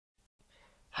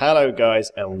Hello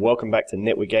guys and welcome back to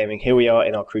Nitwit Gaming. Here we are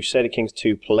in our Crusader Kings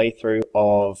 2 playthrough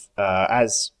of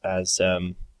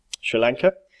Sri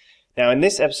Lanka. Now in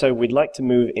this episode we'd like to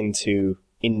move into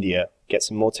India, get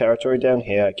some more territory down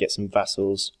here, get some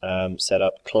vassals set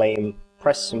up,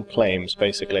 press some claims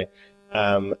basically,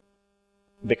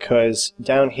 because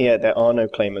down here there are no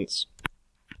claimants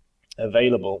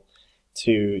available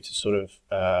to sort of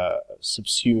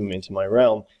subsume into my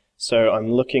realm. So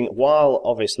I'm looking, while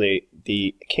obviously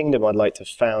the kingdom I'd like to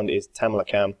found is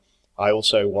Tamilakam, I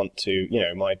also want to,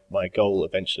 my goal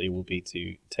eventually will be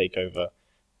to take over,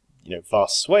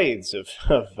 vast swathes of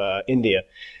India.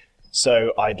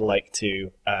 So I'd like to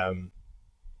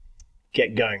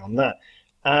get going on that.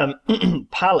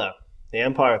 Pala, the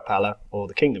Empire of Pala, or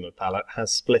the Kingdom of Pala,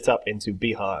 has split up into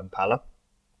Bihar and Pala.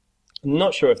 I'm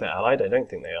not sure if they're allied, I don't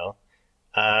think they are.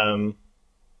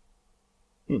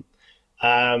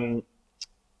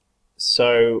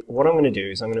 So what I'm going to do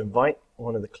is I'm going to invite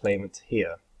one of the claimants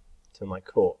here to my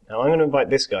court. Now I'm going to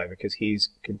invite this guy because he's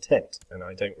content and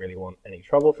I don't really want any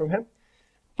trouble from him.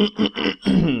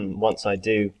 Once I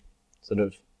do sort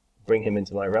of bring him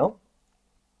into my realm,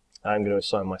 I'm going to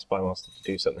assign my spy master to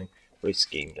do something really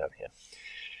scheme down here.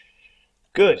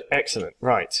 Good, excellent,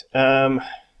 right. My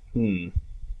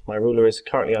ruler is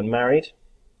currently unmarried.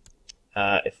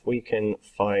 If we can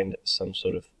find some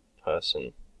sort of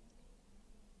person,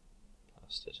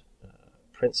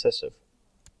 princess of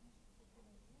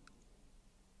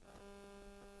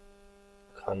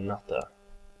Karnataka.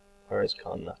 Where is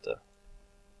Karnataka?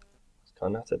 Is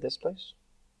Karnataka this place?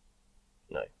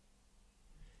 No.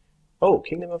 Oh,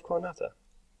 Kingdom of Karnataka.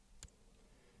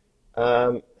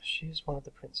 She is one of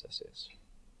the princesses.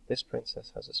 This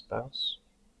princess has a spouse.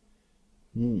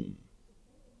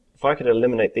 If I could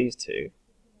eliminate these two,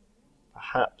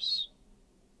 perhaps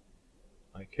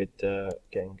I could get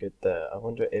in good there. I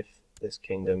wonder if this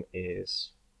kingdom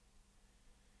is...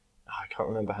 I can't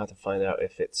remember how to find out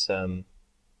if it's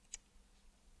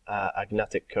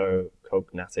agnatic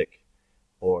cognatic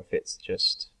or if it's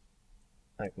just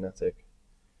agnatic.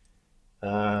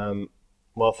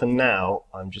 Well, for now,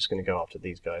 I'm just going to go after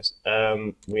these guys.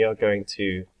 We are going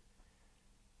to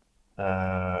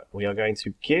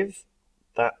give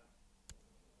that.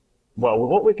 Well,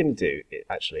 what we're going to do,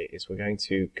 actually, is we're going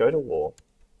to go to war,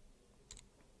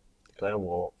 declare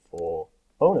war for...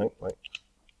 Oh, no, wait.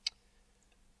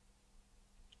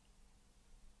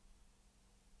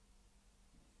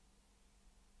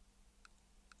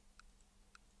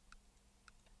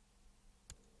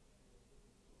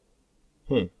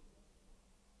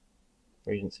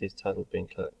 Regency's title being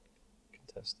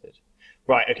contested.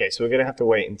 Right, okay, so we're going to have to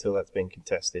wait until that's being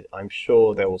contested. I'm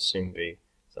sure there will soon be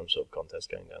some sort of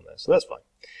contest going down there, so that's fine.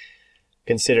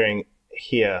 Considering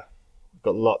here we've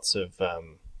got lots of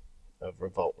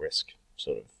revolt risk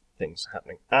sort of things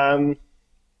happening.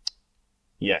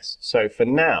 Yes, so for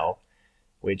now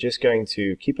we're just going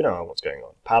to keep an eye on what's going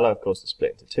on. Pala, of course, is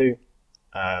split into two.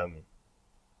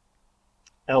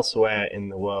 Elsewhere in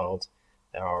the world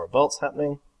there are revolts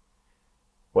happening.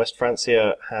 West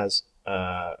Francia has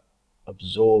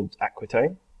absorbed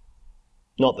Aquitaine.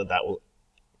 Not that that will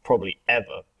probably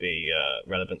ever be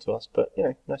relevant to us, but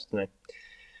nice to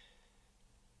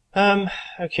know.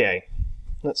 Okay,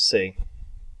 let's see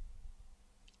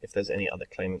if there's any other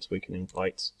claimants we can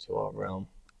invite to our realm.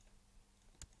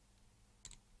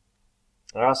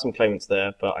 There are some claimants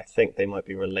there, but I think they might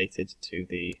be related to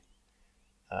the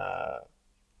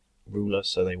ruler,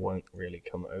 so they won't really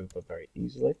come over very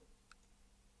easily.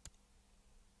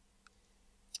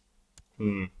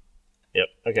 Yep,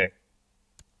 okay.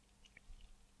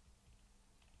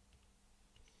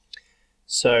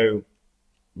 So,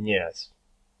 yes,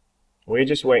 we're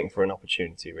just waiting for an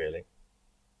opportunity, really,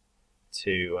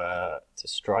 to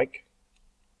strike.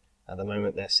 At the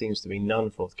moment, there seems to be none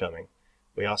forthcoming.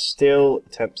 We are still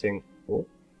attempting... Oh,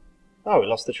 we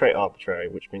lost the trait arbitrary,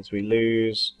 which means we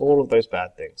lose all of those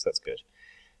bad things. That's good.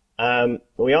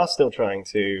 We are still trying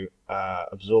to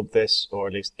absorb this, or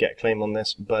at least get a claim on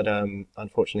this, but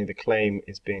unfortunately the claim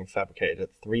is being fabricated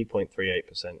at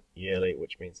 3.38% yearly,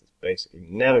 which means it's basically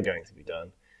never going to be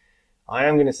done. I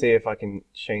am going to see if I can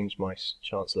change my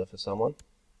chancellor for someone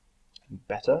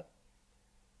better,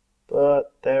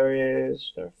 but there are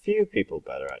a few people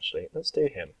better actually. Let's do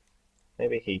him.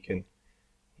 Maybe he can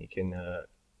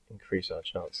increase our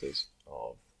chances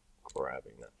of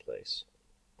grabbing that place.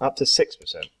 Up to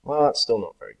 6%. Well, that's still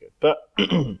not very good, but...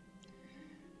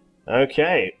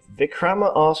 Okay,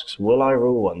 Vikrama asks, will I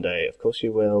rule one day? Of course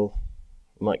you will.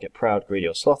 You might get proud, greedy,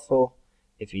 or slothful.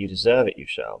 If you deserve it, you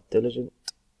shall. Diligent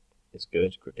is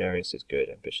good, gregarious is good,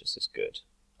 ambitious is good.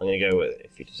 I'm going to go with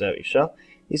if you deserve it, you shall.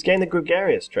 He's gained the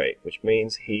gregarious trait, which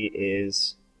means he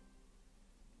is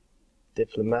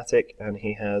diplomatic and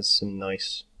he has some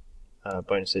nice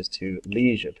bonuses to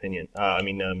liege opinion.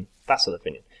 Vassal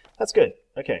opinion. That's good.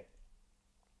 Okay.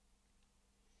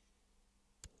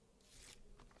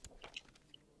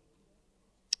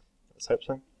 Let's hope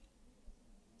so.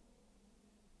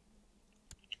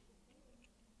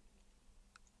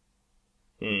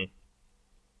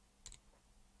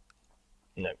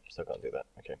 No, still can't do that.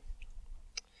 Okay.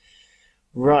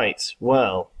 Right.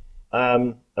 Well,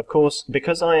 of course,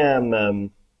 because I am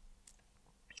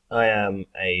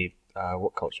a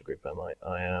what culture group am I?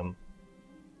 I am.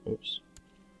 Oops.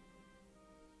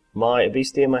 My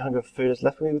obesity and my hunger for food has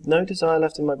left me with no desire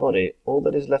left in my body. All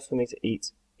that is left for me to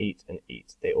eat, eat, and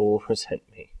eat. They all resent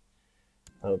me.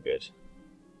 Oh, good.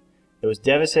 It was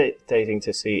devastating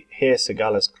to hear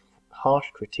Sagala's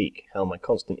harsh critique, how my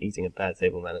constant eating and bad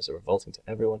table manners are revolting to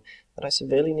everyone, that I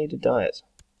severely need a diet.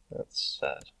 That's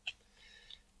sad.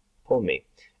 Poor me.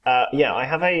 Yeah, I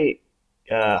have a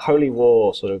Holy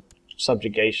War sort of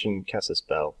subjugation caster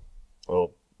spell,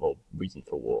 or reason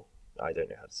for war. I don't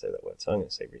know how to say that word, so I'm going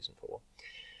to say reason for war.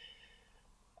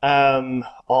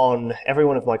 On every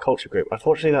one of my culture group.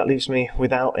 Unfortunately, that leaves me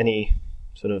without any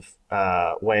sort of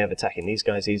way of attacking these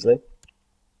guys easily,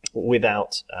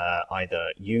 without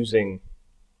either using.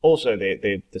 Also,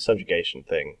 the subjugation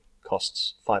thing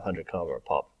costs 500 karma a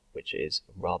pop, which is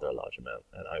rather a large amount,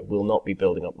 and I will not be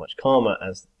building up much karma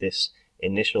as this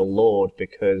initial lord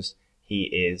because he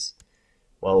is,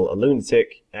 well, a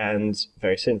lunatic and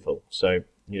very sinful. So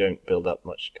you don't build up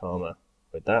much karma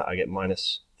with that. I get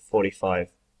minus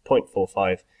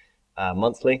 45.45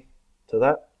 monthly to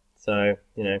that. So,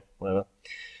 you know, whatever.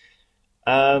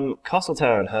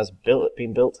 Castletown has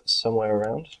been built somewhere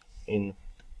around in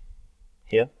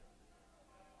here.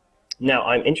 Now,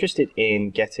 I'm interested in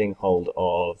getting hold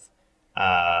of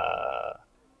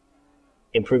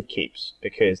improved keeps,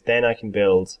 because then I can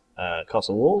build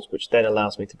castle walls, which then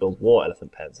allows me to build war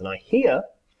elephant pens. And I hear,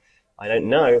 I don't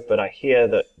know, but I hear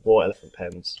that war elephant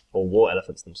pens, or war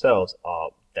elephants themselves,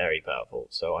 are very powerful.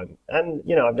 So and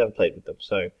you know, I've never played with them,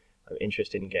 so I'm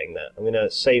interested in getting that. I'm going to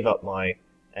save up my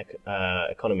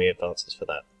economy advances for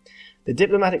that. The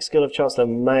diplomatic skill of Chancellor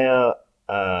Maya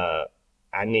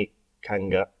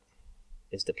Anikanga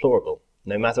is deplorable.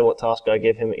 No matter what task I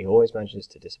give him, he always manages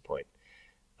to disappoint.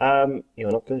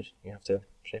 You're not good. You have to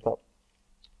shape up.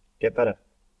 Get better.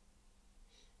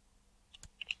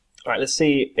 Alright, let's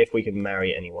see if we can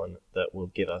marry anyone that will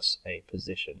give us a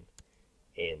position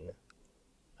in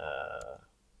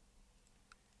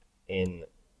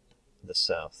the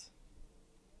south.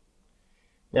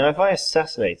 Now, if I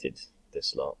assassinated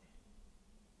this lot,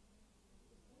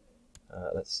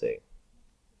 let's see.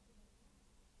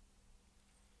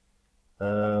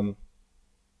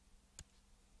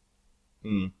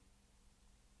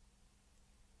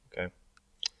 Okay.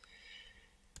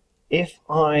 If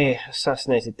I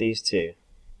assassinated these two,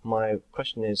 my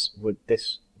question is, would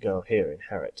this girl here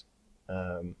inherit?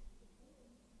 I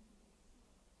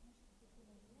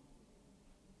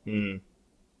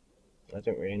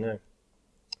don't really know.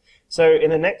 So in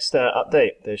the next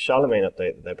update, the Charlemagne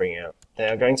update that they're bringing out, they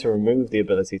are going to remove the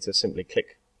ability to simply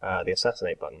click the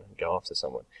assassinate button and go after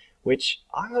someone, which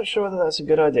I'm not sure whether that's a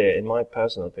good idea in my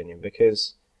personal opinion,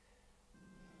 because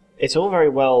it's all very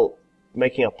well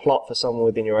making a plot for someone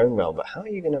within your own realm, but how are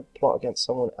you going to plot against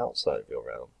someone outside of your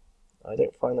realm? I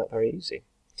don't find that very easy.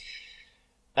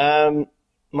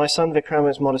 My son Vikram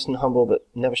is modest and humble, but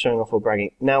never showing off or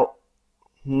bragging. Now,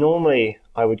 normally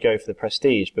I would go for the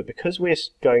prestige, but because we're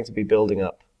going to be building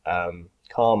up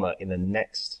karma in the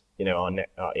next, you know,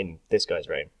 in this guy's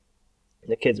reign,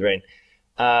 the kid's reign,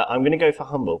 I'm going to go for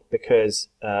humble, because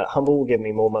humble will give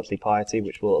me more monthly piety,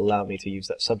 which will allow me to use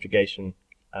that subjugation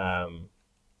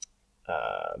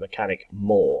mechanic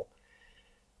more,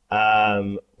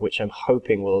 which I'm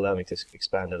hoping will allow me to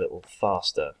expand a little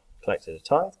faster. Collected a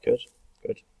tithe, good,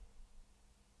 good.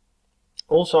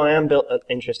 Also, I am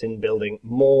interested in building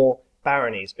more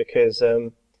baronies, because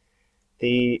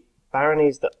the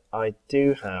baronies that I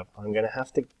do have, I'm going to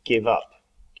have to give up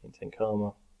Quinten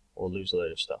Karma or lose a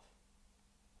load of stuff.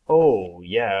 Oh,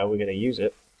 yeah, we're going to use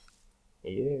it.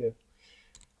 Yeah.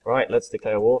 Right, let's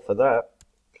declare war for that.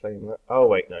 Claim that. Oh,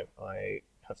 wait, no. I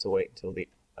have to wait until the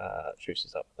truce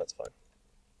is up. That's fine.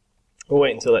 We'll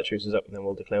wait until that truce is up, and then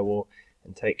we'll declare war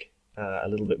and take a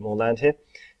little bit more land here.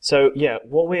 So, yeah,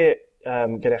 what we're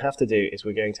going to have to do is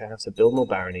we're going to have to build more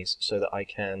baronies so that I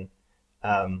can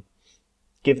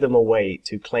give them away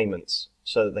to claimants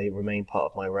so that they remain part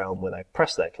of my realm when I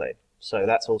press their claim. So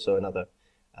that's also another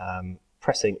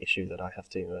pressing issue that I have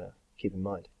to keep in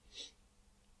mind.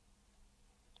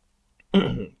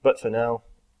 But for now,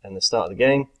 and the start of the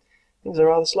game, things are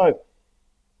rather slow.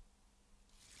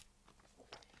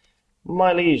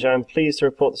 My liege, I am pleased to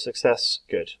report the success.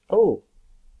 Good. Oh,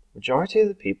 majority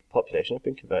of the population have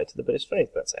been converted to the Buddhist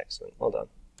faith. That's excellent. Well done.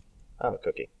 Have a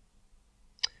cookie.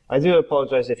 I do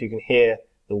apologize if you can hear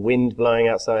the wind blowing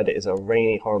outside. It is a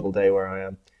rainy, horrible day where I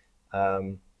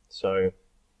am. So,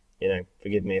 you know,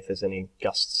 forgive me if there's any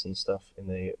gusts and stuff in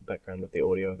the background of the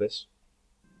audio of this.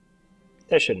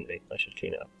 There shouldn't be. I should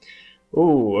clean it up.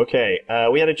 Ooh, okay.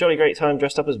 We had a jolly great time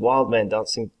dressed up as wild men,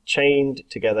 dancing chained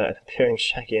together and appearing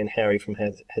shaggy and hairy from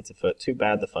head to foot. Too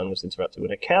bad the fun was interrupted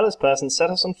when a careless person set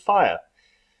us on fire.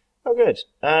 Oh, good.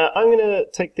 I'm going to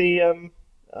take the...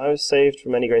 I was saved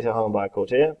from any greater harm by a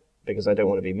courtier, because I don't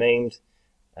want to be maimed,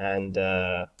 and,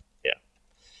 yeah.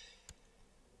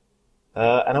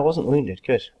 And I wasn't wounded.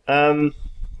 Good.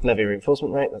 Levy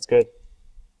reinforcement rate, that's good.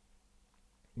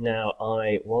 Now,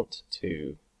 I want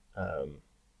to...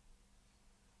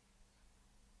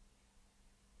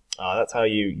 that's how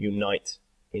you unite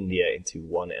India into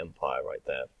one empire right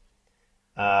there.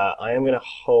 I am going to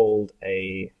hold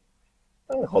a...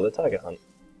 I'm going to hold a tiger hunt.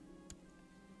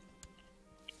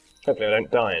 Hopefully I don't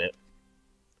die in it.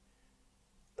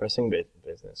 Pressing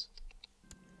business.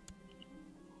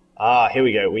 Ah, here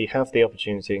we go. We have the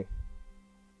opportunity.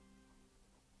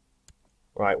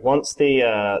 Right, once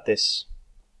the this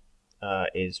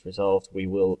is resolved, we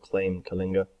will claim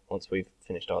Kalinga once we've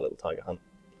finished our little tiger hunt.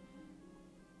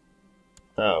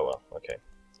 Oh, well, okay.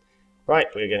 Right,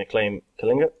 we're going to claim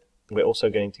Kalinga. We're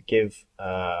also going to give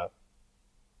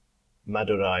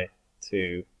Madurai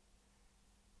to...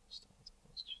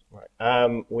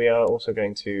 Right. We are also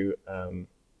going to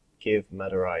give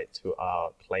Madurai to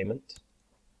our claimant.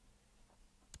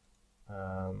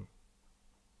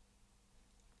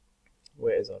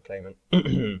 Where is our claimant?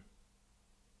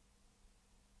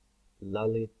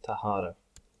 Lalitahara.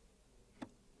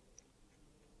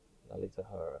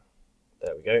 Lalitahara.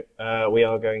 There we go. We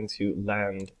are going to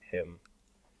land him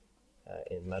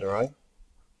in Madurai.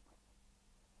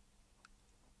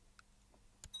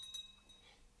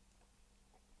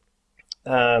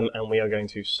 And we are going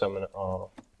to summon our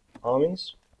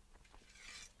armies,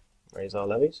 raise our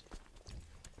levies.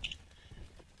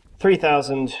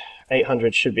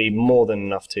 3,800 should be more than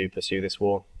enough to pursue this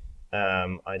war.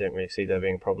 I don't really see there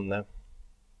being a problem there.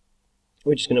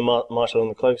 We're just going to march along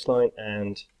the coastline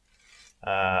and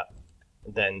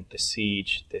then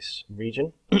besiege this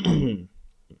region.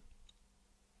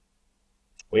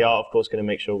 We are, of course, going to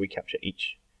make sure we capture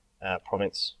each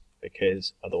province,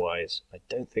 because otherwise I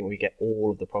don't think we get all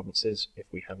of the provinces if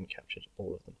we haven't captured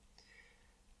all of them.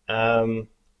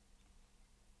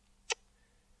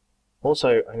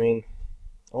 Also, I mean,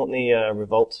 I want the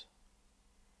revolt.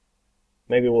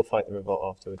 Maybe we'll fight the revolt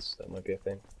afterwards, that might be a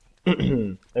thing.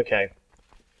 Okay,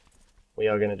 we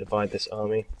are going to divide this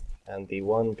army, and the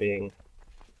one being...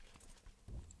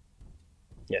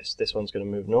 Yes, this one's going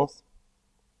to move north.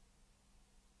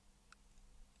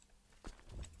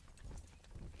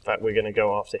 In fact, we're going to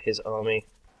go after his army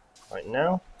right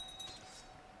now,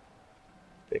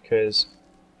 because...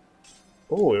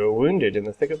 Oh, we were wounded in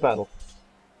the thick of battle.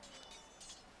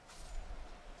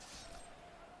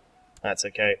 That's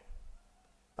okay.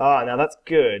 Ah, now that's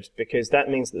good, because that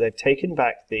means that they've taken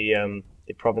back the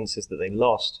provinces that they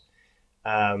lost,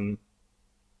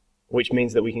 which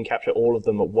means that we can capture all of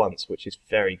them at once, which is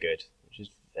very good.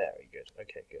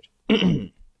 Okay,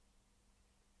 good.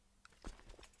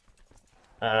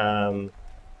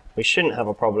 We shouldn't have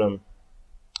a problem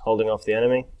holding off the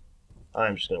enemy.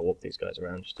 I'm just going to walk these guys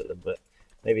around just a little bit.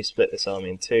 Maybe split this army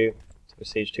in two to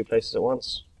besiege two places at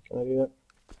once. Can I do that?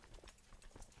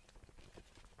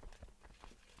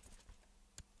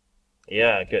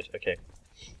 Yeah, good, okay.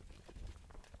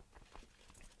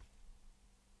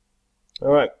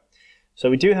 Alright, so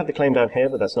we do have the claim down here,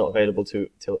 but that's not available till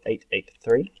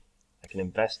 883. I can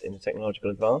invest in a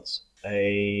technological advance,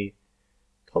 a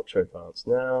culture advance.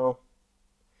 Now,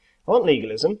 I want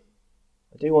legalism.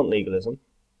 I do want legalism.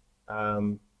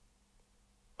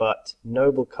 But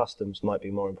noble customs might be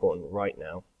more important right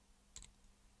now.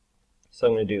 So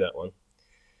I'm going to do that one.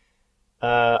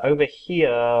 Over here,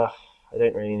 I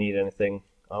don't really need anything.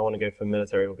 I want to go for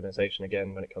military organization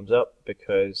again when it comes up,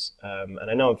 because, and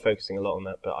I know I'm focusing a lot on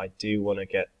that, but I do want to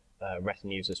get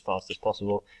retinues as fast as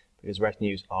possible, because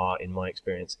retinues are, in my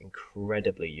experience,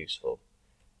 incredibly useful.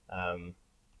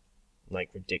 Like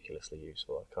ridiculously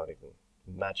useful. I can't even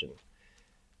imagine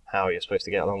how you're supposed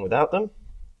to get along without them.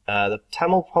 The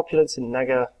Tamil populace in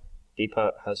Naga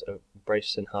Deepa has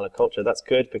embraced Sinhala culture. That's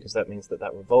good, because that means that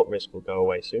that revolt risk will go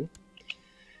away soon.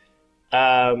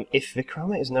 If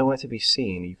Vikrama is nowhere to be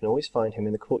seen, you can always find him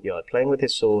in the courtyard, playing with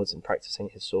his swords and practicing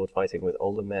his sword fighting with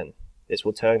older men. This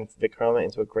will turn Vikrama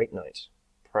into a great knight.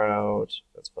 Proud,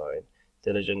 that's fine.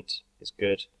 Diligent is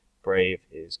good. Brave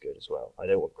is good as well. I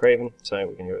don't want Craven, so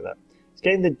we can go with that. He's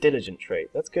getting the diligent trait.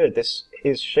 That's good. This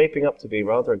is shaping up to be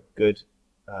rather a good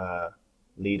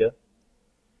leader.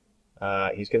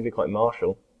 He's going to be quite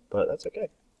martial, but that's okay.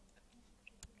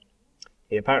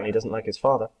 He apparently doesn't like his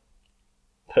father.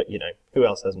 But, you know, who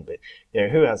else hasn't been? You know,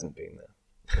 who hasn't been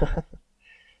there?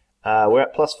 We're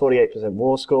at plus 48%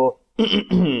 war score.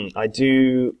 I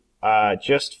do,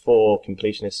 just for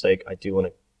completionist's sake, I do want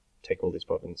to take all these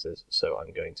provinces, so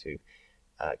I'm going to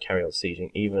carry on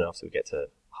sieging even after we get to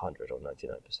 100 or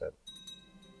 99%.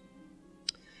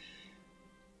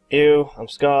 Ew, I'm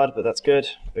scarred, but that's good,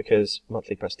 because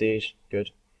monthly prestige,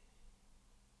 good.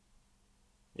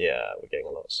 Yeah, we're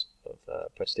getting lots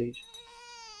of prestige.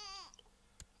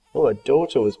 Oh, a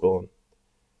daughter was born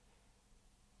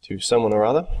to someone or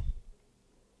other.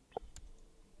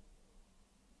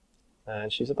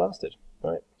 And she's a bastard.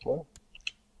 Right, well,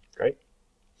 great.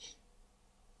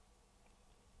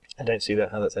 I don't see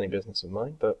how that's any business of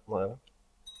mine, but whatever.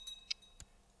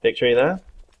 Victory there.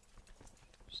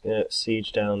 Just going to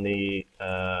siege down the,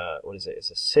 what is it?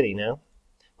 It's a city now.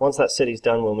 Once that city's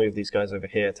done, we'll move these guys over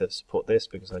here to support this,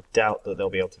 because I doubt that they'll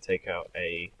be able to take out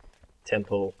a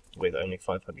temple with only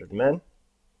 500 men.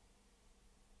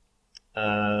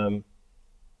 Down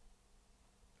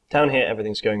here,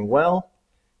 everything's going well.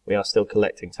 We are still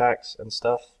collecting tax and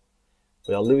stuff.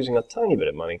 We are losing a tiny bit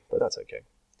of money, but that's okay.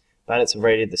 Bandits have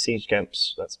raided the siege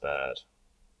camps. That's bad.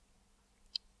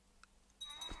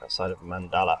 Outside of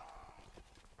Mandala.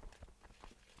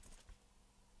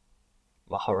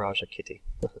 Maharaja Kitty.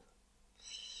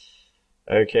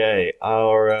 Okay,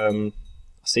 our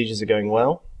sieges are going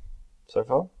well so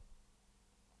far.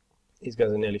 These guys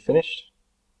are nearly finished.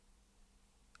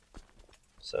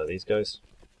 So these guys,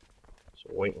 just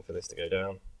waiting for this to go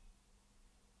down.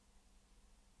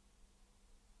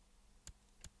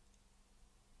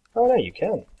 Oh no, you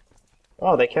can.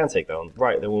 Oh, they can take that on.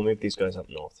 Right, then we'll move these guys up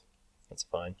north. That's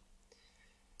fine.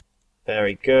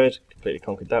 Very good. Completely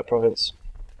conquered that province.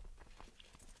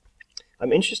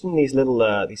 I'm interested in these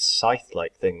little, these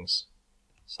scythe-like things.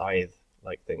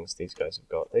 Scythe-like things these guys have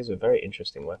got. These are very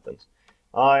interesting weapons.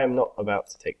 I am not about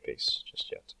to take peace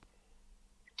just yet.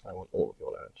 I want all of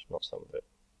your land, not some of it.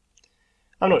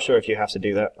 I'm not sure if you have to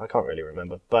do that. I can't really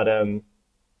remember. But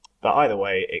either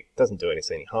way, it doesn't do us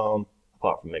any harm,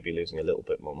 apart from maybe losing a little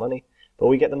bit more money. But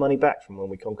we get the money back from when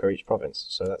we conquer each province,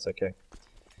 so that's okay.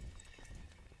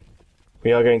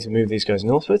 We are going to move these guys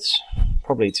northwards,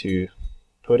 probably to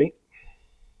Puri.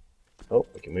 Oh,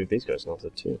 we can move these guys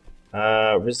northward too.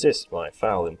 Resist my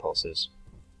foul impulses.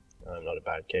 I'm not a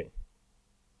bad king.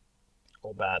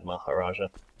 Or bad Maharaja.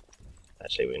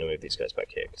 Actually, we're going to move these guys back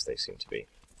here because they seem to be...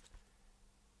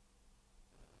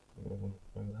 over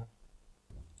there.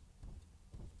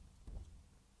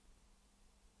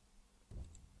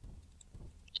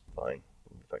 Fine,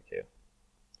 move back here.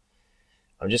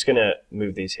 I'm just going to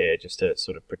move these here just to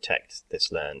sort of protect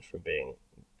this land from being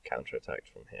counterattacked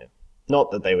from here.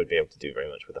 Not that they would be able to do very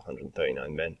much with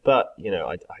 139 men, but, you know,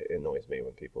 it annoys me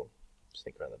when people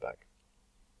sneak around the back.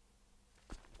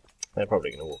 They're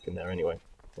probably going to walk in there anyway.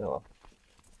 Oh well.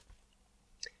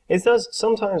 It does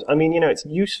sometimes, I mean, you know, it's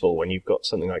useful when you've got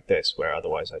something like this, where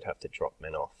otherwise I'd have to drop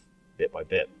men off bit by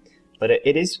bit. But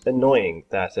it is annoying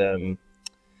that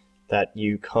that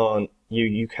you can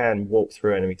walk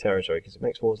through enemy territory, because it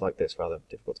makes wars like this rather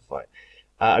difficult to fight.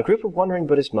 A group of wandering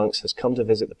Buddhist monks has come to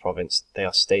visit the province. They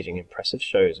are staging impressive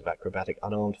shows of acrobatic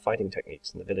unarmed fighting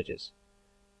techniques in the villages.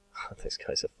 These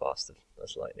guys are fast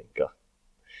as lightning. God.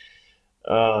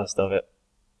 Oh, stop it.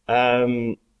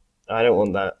 I don't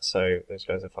want that, so those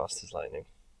guys are fast as lightning.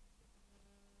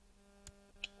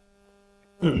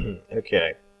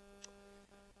 Okay.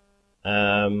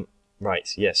 Right,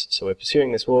 yes, so we're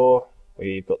pursuing this war.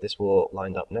 We've got this war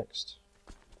lined up next.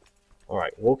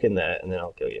 Alright, walk in there and then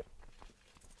I'll kill you.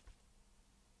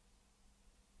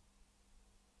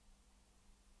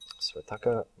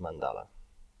 Svataka Mandala.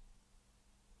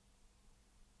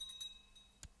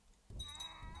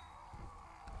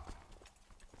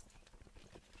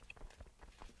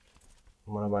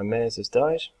 One of my mayors has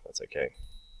died. That's okay.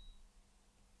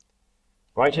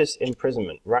 Righteous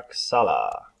imprisonment.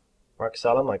 Raksala.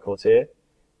 Raksala, my courtier,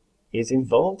 is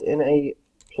involved in a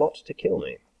plot to kill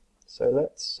me. So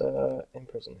let's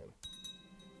imprison him.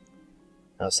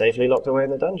 Now safely locked away in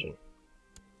the dungeon.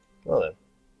 Well then.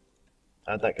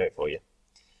 How'd that go for you?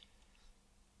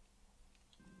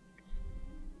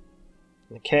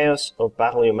 In the chaos of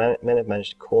battle, your men have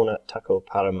managed to corner Tako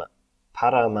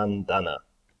Paramananda.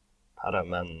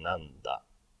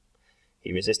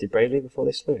 He resisted bravely before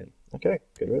they slew him. Okay,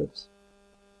 good riddance.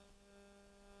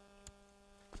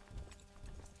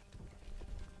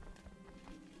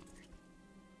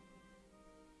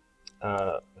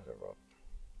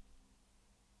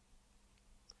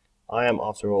 I am,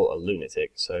 after all, a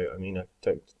lunatic, so I mean, I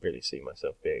don't really see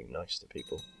myself being nice to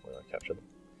people when I capture them.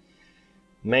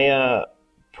 Mayor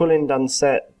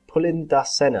Pulindasena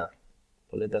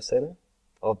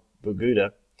of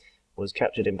Buguda was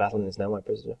captured in battle and is now my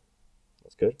prisoner.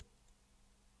 That's good.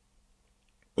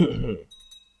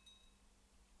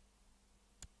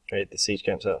 Raid the siege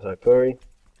camps outside Puri.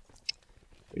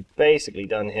 We're basically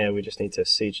done here. We just need to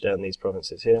siege down these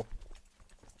provinces here.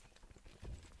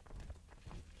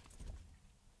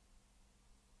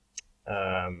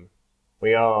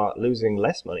 We are losing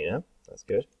less money now. That's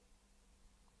good.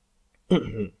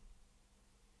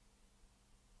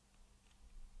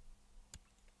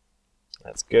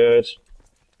 That's good.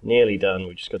 Nearly done.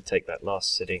 We've just got to take that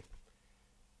last city.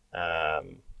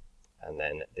 And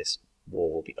then this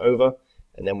war will be over.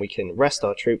 And then we can rest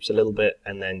our troops a little bit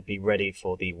and then be ready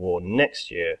for the war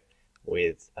next year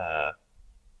with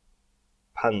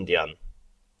Pandyan.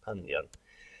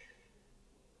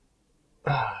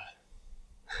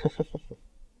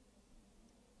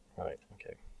 Right,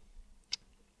 okay.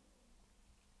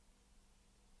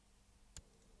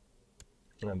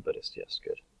 And Buddhist, yes,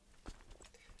 good.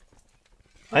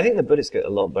 I think the Buddhists get a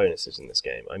lot of bonuses in this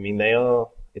game. I mean,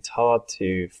 it's hard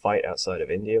to fight outside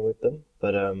of India with them,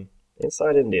 but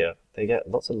inside India, they get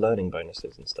lots of learning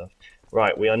bonuses and stuff.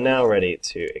 Right, we are now ready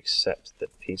to accept the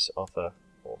peace offer,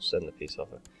 or send the peace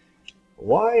offer.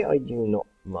 Why are you not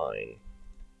mine?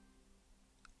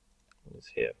 What is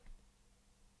here?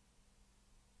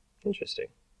 Interesting.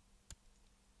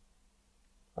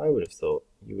 I would have thought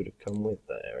you would have come with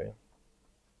that area.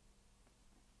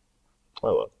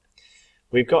 Oh well.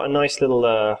 We've got a nice little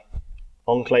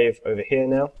enclave over here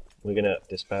now. We're going to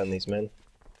disband these men.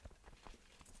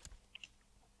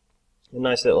 A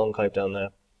nice little enclave down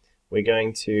there. We're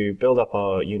going to build up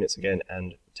our units again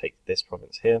and take this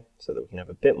province here so that we can have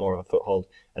a bit more of a foothold,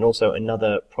 and also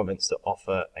another province to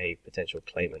offer a potential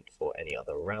claimant for any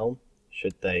other realm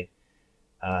should they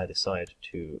decide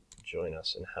to join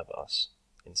us and have us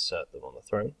insert them on the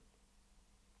throne.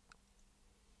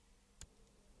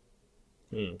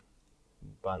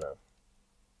 Bana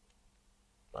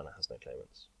has no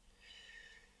claimants.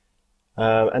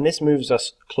 And this moves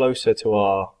us closer to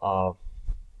our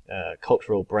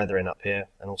cultural brethren up here,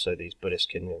 and also these Buddhist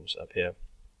kingdoms up here,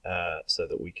 so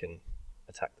that we can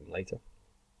attack them later.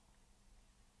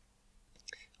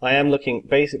 I am looking,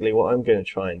 basically what I'm going to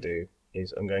try and do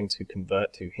is I'm going to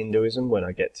convert to Hinduism when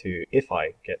I get to, if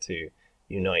I get to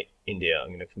unite India, I'm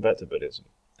going to convert to Buddhism.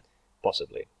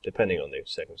 Possibly, depending on the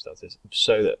circumstances,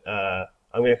 so that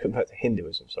I'm going to convert to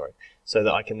Hinduism, sorry, so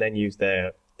that I can then use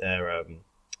their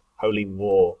holy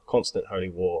war, constant holy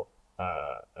war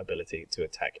ability to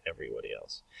attack everybody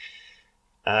else.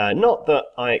 Not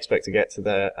that I expect to get to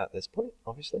there at this point,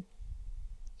 obviously.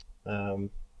 I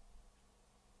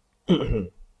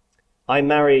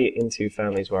marry into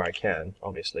families where I can,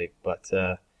 obviously, but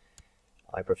I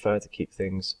prefer to keep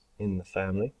things in the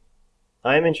family.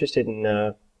 I am interested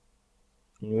in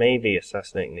maybe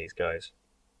assassinating these guys.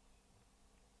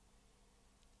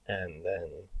 And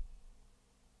then...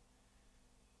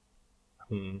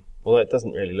 well, it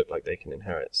doesn't really look like they can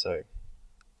inherit, so...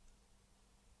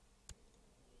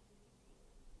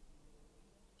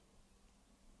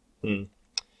 And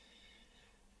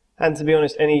to be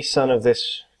honest, any son of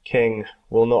this king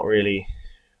will not really...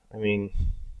 I mean,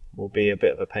 will be a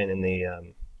bit of a pain in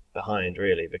the behind,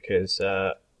 really, because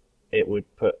it would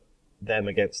put them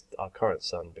against our current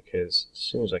son, because as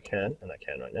soon as I can, and I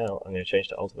can right now, I'm going to change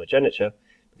to ultimogeniture,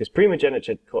 because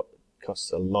primogeniture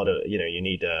costs a lot of, you know, you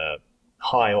need a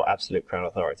high or absolute crown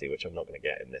authority, which I'm not going to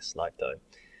get in this lifetime.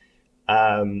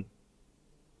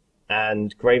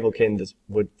 And Gravelkind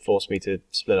would force me to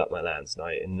split up my lands, and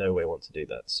I in no way want to do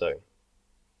that, so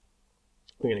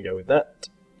we're going to go with that.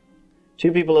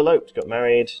 2 people eloped, got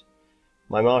married.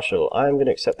 My marshal, I'm going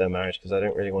to accept their marriage because I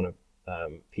don't really want to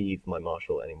peeve my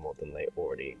marshal any more than they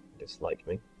already dislike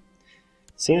me.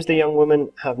 Seems the young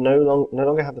women have no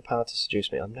longer have the power to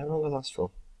seduce me. I'm no longer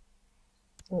lustful.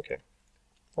 Okay.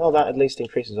 Well, that at least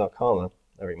increases our karma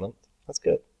every month. That's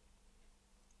good.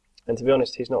 And to be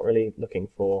honest, he's not really looking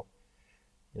for,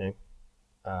 you know,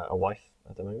 a wife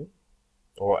at the moment.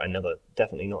 Or another,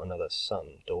 definitely not another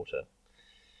son, daughter.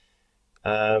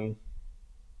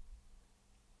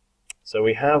 So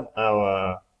we have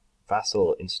our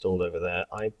vassal installed over there.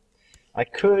 I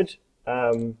could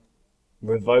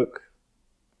revoke,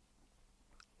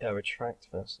 retract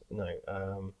first.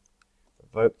 No,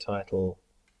 revoke title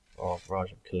of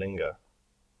Raj of Kalinga.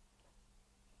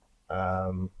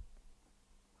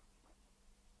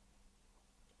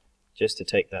 Just to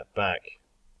take that back.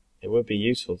 It would be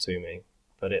useful to me,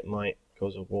 but it might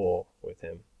cause a war with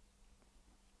him.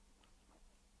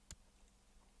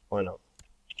 Why not?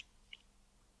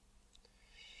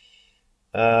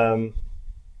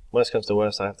 Worst comes to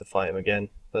worst, I have to fight him again,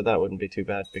 but that wouldn't be too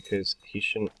bad because he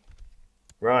shouldn't.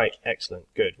 Right, excellent,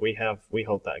 good. We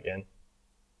hold that again,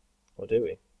 or do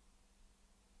we?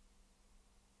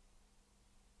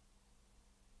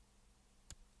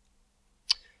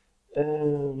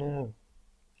 Oh no!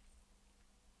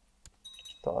 I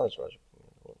thought I was Roger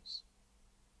once.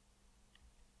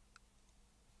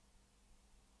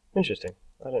 Interesting.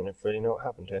 I don't really know what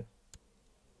happened here.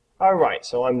 Oh, right,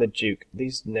 so I'm the Duke.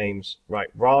 These names, right,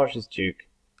 Raj is Duke.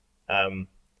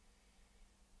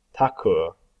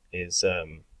 Thakur is,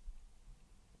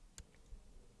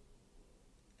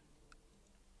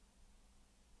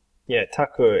 yeah,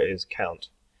 Thakur is Count,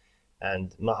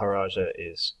 and Maharaja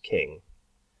is King.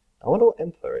 I wonder what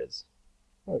Emperor is.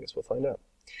 Well, I guess we'll find out.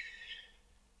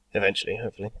 Eventually,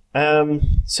 hopefully.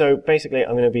 So basically,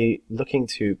 I'm going to be looking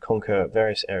to conquer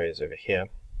various areas over here.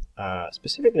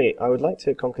 Specifically, I would like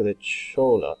to conquer the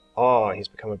Chola. Oh, he's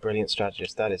become a brilliant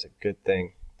strategist. That is a good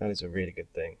thing. That is a really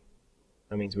good thing.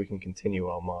 That means we can continue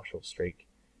our martial streak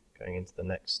going into the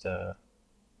next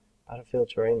battlefield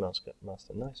terrain master.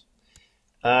 Nice.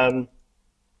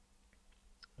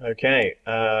 Okay,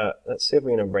 let's see if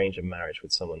we can arrange a marriage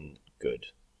with someone good.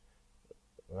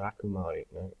 Rakumari,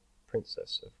 no,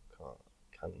 Princess of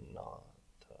Kannada. No.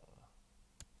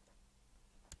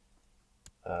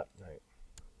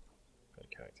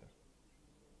 Character.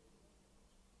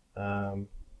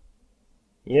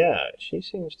 Yeah, she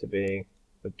seems to be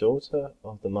the daughter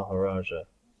of the Maharaja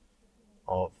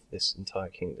of this entire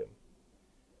kingdom.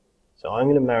 So I'm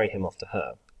going to marry him off to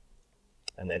her,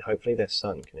 and then hopefully their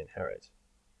son can inherit.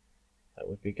 That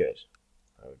would be good.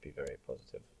 I would be very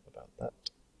positive about that.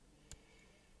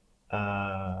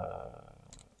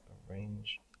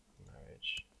 Arrange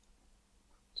marriage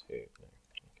to... No,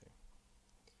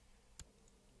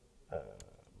 okay.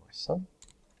 My son.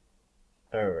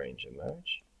 Arrange a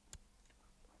marriage.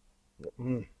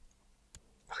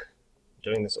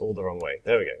 Doing this all the wrong way.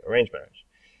 There we go. Arrange marriage.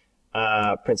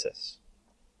 Princess.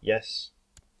 Yes.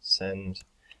 Send.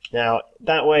 Now,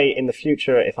 that way, in the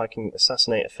future, if I can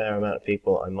assassinate a fair amount of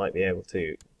people, I might be able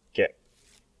to get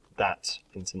that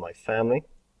into my family.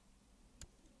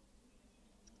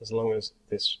 As long as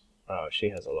this... Oh, she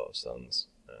has a lot of sons,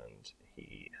 and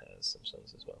he has some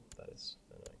sons as well. That is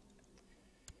annoying.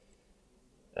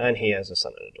 And he has a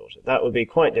son and a daughter. That would be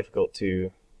quite difficult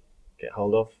to get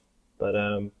hold of, but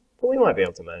we might be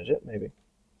able to manage it, maybe.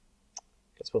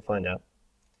 Guess we'll find out.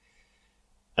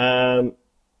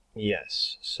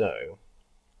 Yes, so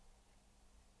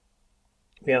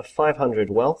we have 500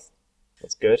 wealth.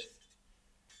 That's good.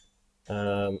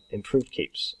 Improved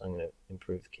keeps. I'm going to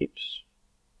improve the keeps.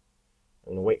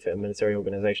 I'm going to wait for a military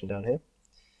organization down here.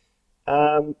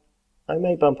 I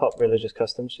may bump up religious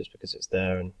customs just because it's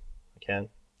there and I can.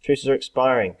 Truces are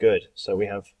expiring. Good. So we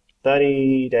have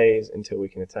 30 days until we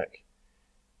can attack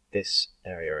this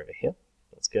area over here.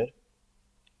 That's good.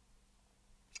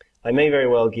 I may very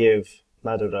well give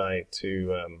Madurai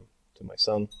to my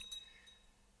son,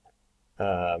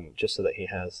 just so that he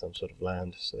has some sort of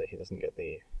land, so that he doesn't get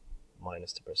the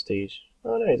minus to prestige.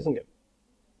 Oh no, he doesn't get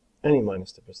any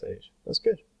minus to prestige. That's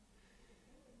good.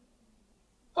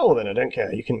 Oh, well then I don't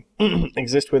care. You can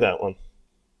exist without one.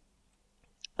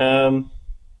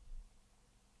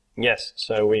 Yes,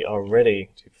 so we are ready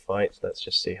to fight. Let's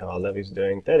just see how our levies are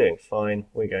doing. They're doing fine.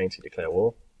 We're going to declare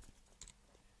war.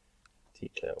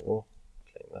 Declare war.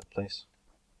 Claim that place.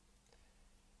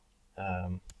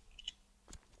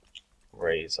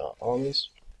 Raise our armies.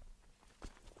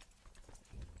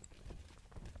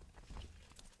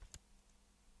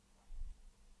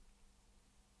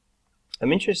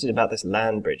 I'm interested about this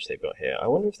land bridge they've got here. I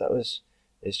wonder if that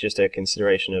is just a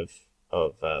consideration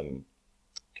of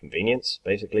convenience,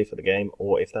 basically, for the game,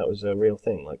 or if that was a real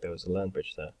thing, like there was a land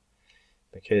bridge there.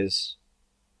 Because,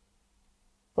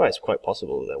 well, it's quite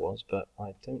possible that there was, but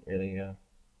I don't really,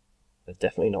 there's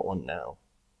definitely not one now.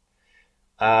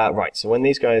 Right, so when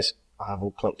these guys have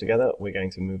all clumped together, we're going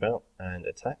to move out and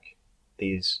attack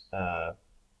these, what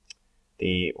are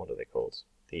they called?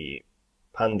 The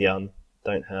Pandyan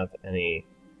don't have any,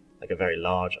 like a very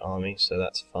large army, so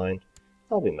that's fine.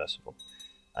 I'll be merciful.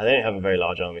 They don't have a very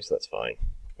large army, so that's fine.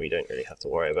 we don't really have to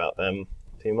worry about them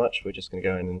too much. We're just going to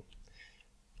go in and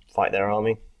fight their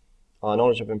army. Our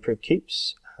knowledge of improved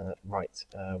keeps. Right,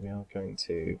 we are going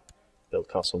to build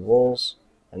castle walls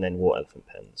and then war elephant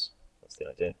pens. That's the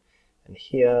idea. And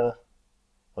here,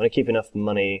 I want to keep enough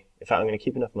money. In fact, I'm going to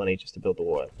keep enough money just to build the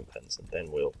war elephant pens, and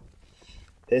then we'll.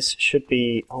 This should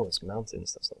be. Oh, there's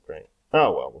mountains. That's not great.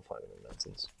 Oh well, we'll find them in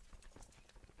mountains.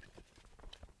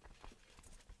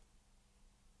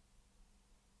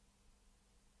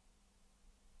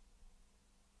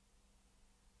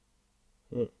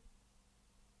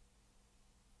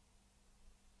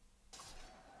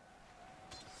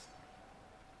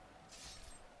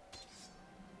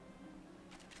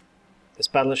 This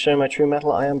battle has shown my true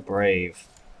mettle. I am brave.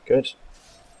 Good.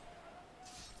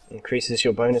 Increases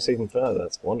your bonus even further.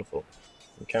 That's wonderful.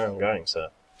 You carry on going, sir.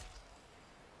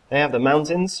 They have the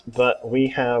mountains, but we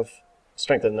have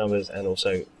strength of numbers and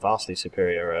also vastly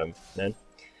superior men.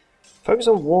 Focus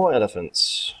on war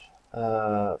elephants.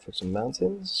 Focus on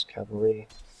mountains, cavalry.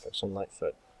 Focus on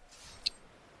Lightfoot.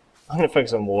 I'm going to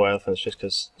focus on war elephants just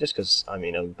because I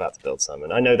mean I'm about to build some,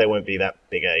 and I know they won't be that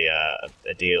big a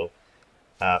deal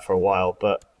for a while,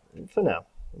 but for now,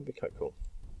 it'll be quite cool.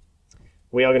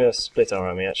 We are going to split our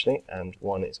army actually, and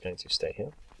one is going to stay here.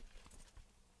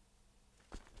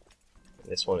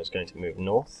 This one is going to move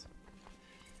north.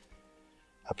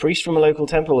 A priest from a local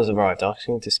temple has arrived,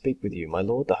 asking to speak with you. My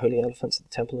lord, the holy elephants at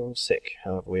the temple are all sick.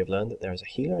 However, we have learned that there is a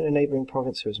healer in a neighbouring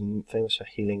province who is famous for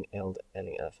healing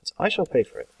ailing elephants. I shall pay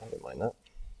for it. I don't mind that.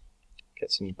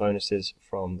 Get some bonuses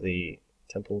from the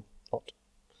temple lot.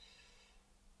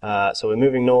 So we're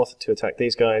moving north to attack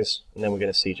these guys, and then we're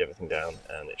going to siege everything down,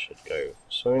 and it should go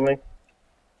swimmingly.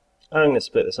 I'm going to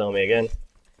split this army again,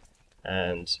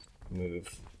 and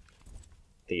move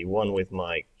the one with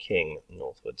my king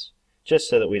northwards, just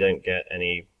so that we don't get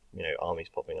any, armies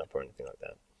popping up or anything like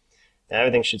that. Now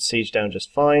everything should siege down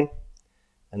just fine,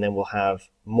 and then we'll have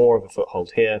more of a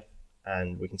foothold here,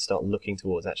 and we can start looking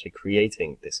towards actually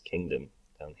creating this kingdom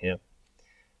down here.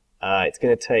 It's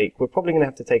going to take, we're probably going to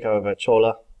have to take over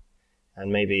Chola, and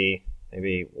maybe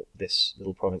this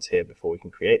little province here before we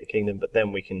can create the kingdom, but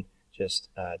then we can just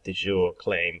de jure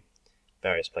claim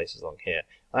various places along here.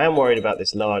 I am worried about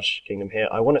this large kingdom here.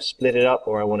 I want to split it up,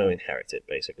 or I want to inherit it,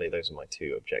 basically. Those are my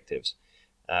two objectives.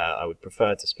 I would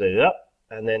prefer to split it up,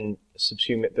 and then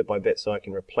subsume it bit by bit so I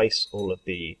can replace all of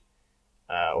the,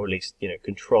 or at least,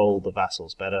 control the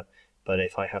vassals better. But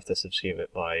if I have to subsume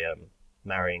it by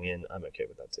marrying in, I'm okay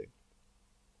with that too.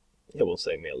 It will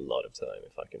save me a lot of time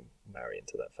if I can marry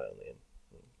into that family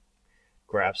and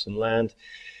grab some land.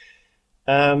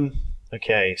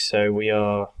 Okay, so we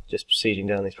are just sieging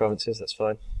down these provinces, that's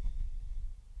fine.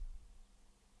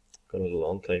 Got a little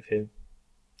enclave here.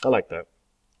 I like that.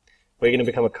 We're going to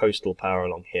become a coastal power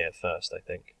along here first, I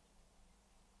think.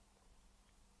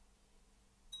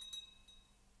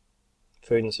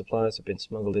 Food and supplies have been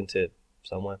smuggled into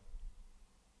somewhere.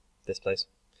 This place.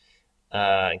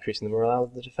 Increasing the morale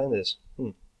of the defenders.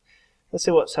 Let's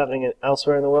see what's happening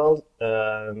elsewhere in the world.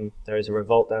 There is a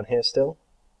revolt down here still.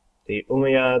 The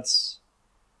Umayyads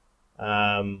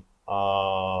are...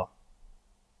 well,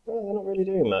 they're not really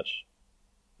doing much.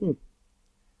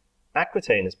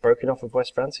 Aquitaine has broken off of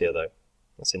West Francia, though.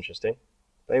 That's interesting.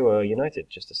 They were united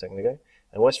just a second ago.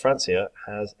 And West Francia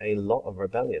has a lot of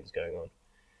rebellions going on.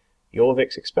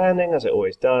 Jorvik's expanding, as it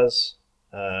always does.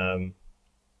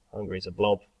 Hungary's a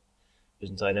blob.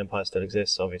 Byzantine Empire still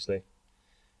exists, obviously.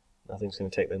 Nothing's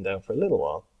going to take them down for a little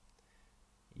while.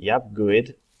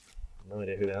 Yabguid. No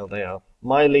idea who the hell they are.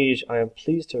 My liege, I am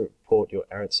pleased to report your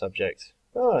errant subject.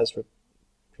 Oh, it's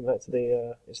converted to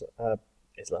the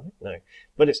Islamic? No.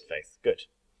 Buddhist faith. Good.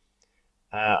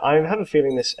 I have a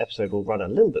feeling this episode will run a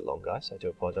little bit long, guys. I do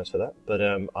apologise for that. But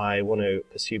I want to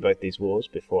pursue both these wars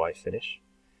before I finish.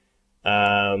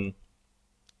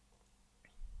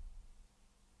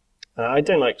 I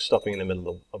don't like stopping in the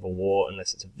middle of a war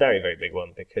unless it's a very, very big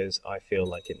one, because I feel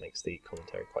like it makes the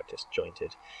commentary quite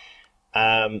disjointed.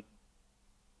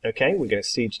 Okay, we're going to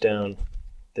siege down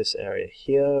this area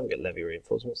here. We get levy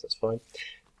reinforcements, that's fine.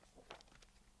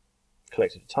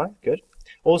 Collected a tithe, good.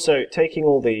 Also, taking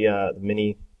all the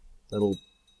mini little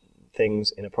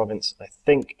things in a province, I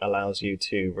think, allows you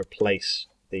to replace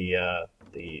the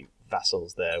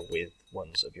vassals there with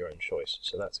ones of your own choice,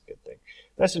 so that's a good thing.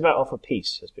 Message about offer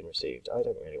peace has been received. I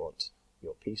don't really want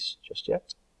your peace just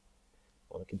yet.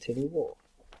 I want to continue war.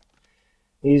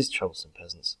 These troublesome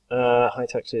peasants. High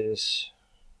taxes,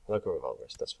 local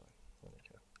revolverist, that's fine.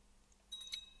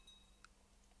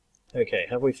 Okay,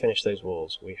 have we finished those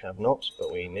walls? We have not,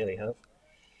 but we nearly have.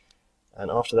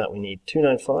 And after that we need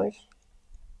 295.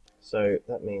 So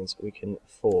that means we can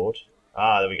afford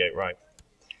Ah, there we go, right.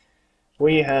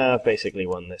 We have basically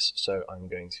won this, so I'm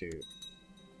going to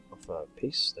offer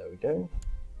peace. There we go.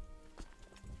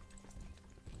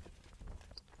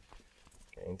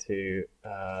 Going to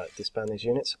disband these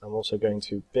units. I'm also going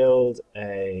to build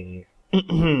a...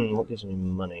 what gives me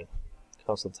money?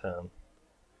 Castle town.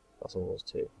 Castle walls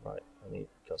too. Right, I need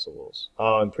castle walls.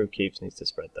 Oh, improved keeps needs to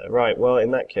spread there. Right, well in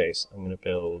that case, I'm going to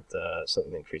build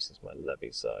something that increases my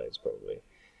levy size, probably.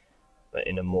 But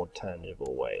in a more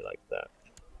tangible way, like that.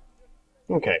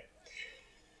 Okay.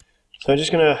 So I'm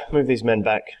just going to move these men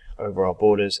back over our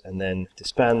borders and then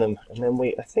disband them, and then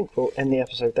I think we'll end the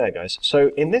episode there, guys. So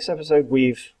in this episode,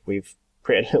 we've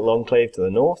created a little enclave to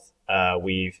the north.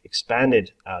 We've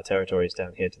expanded our territories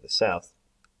down here to the south.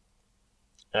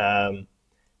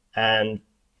 And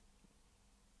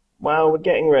well, we're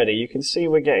getting ready. You can see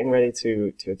we're getting ready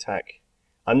to attack.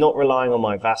 I'm not relying on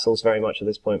my vassals very much at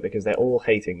this point because they're all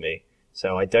hating me.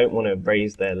 So I don't want to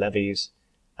raise their levies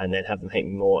and then have them hate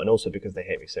me more. And also because they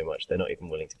hate me so much, they're not even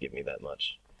willing to give me that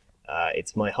much.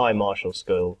 It's my high martial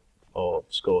skill or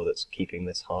score that's keeping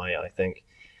this high, I think.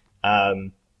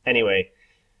 Anyway,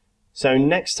 so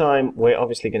next time we're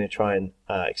obviously going to try and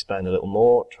expand a little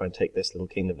more, try and take this little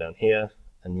kingdom down here,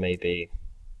 and maybe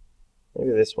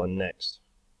this one next.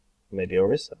 Maybe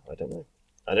Orissa, I don't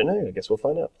know. I guess we'll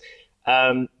find out.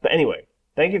 But anyway,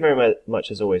 thank you very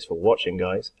much as always for watching,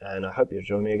 guys, and I hope you'll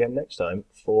join me again next time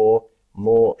for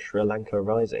more Sri Lanka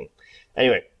Rising.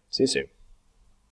 Anyway, see you soon.